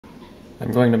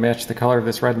I'm going to match the color of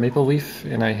this red maple leaf,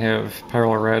 and I have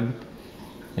Pyrrole Red.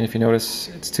 And if you notice,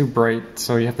 it's too bright,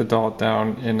 so you have to dull it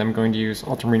down, and I'm going to use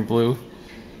Ultramarine Blue.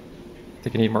 I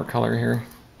think I need more color here.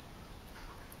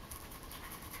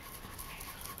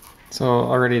 So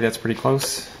already that's pretty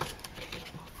close.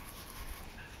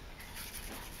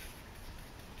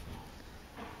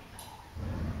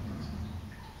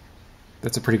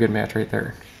 That's a pretty good match right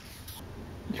there.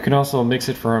 You can also mix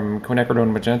it from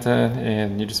quinacridone magenta,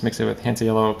 and you just mix it with Hansa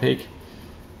yellow opaque.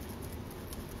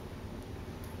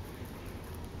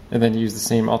 And then use the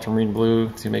same ultramarine blue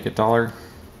to make it duller.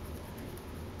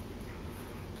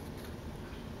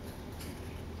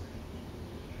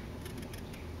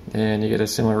 And you get a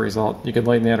similar result. You could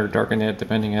lighten that or darken it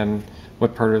depending on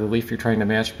what part of the leaf you're trying to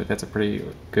match, but that's a pretty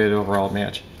good overall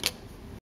match.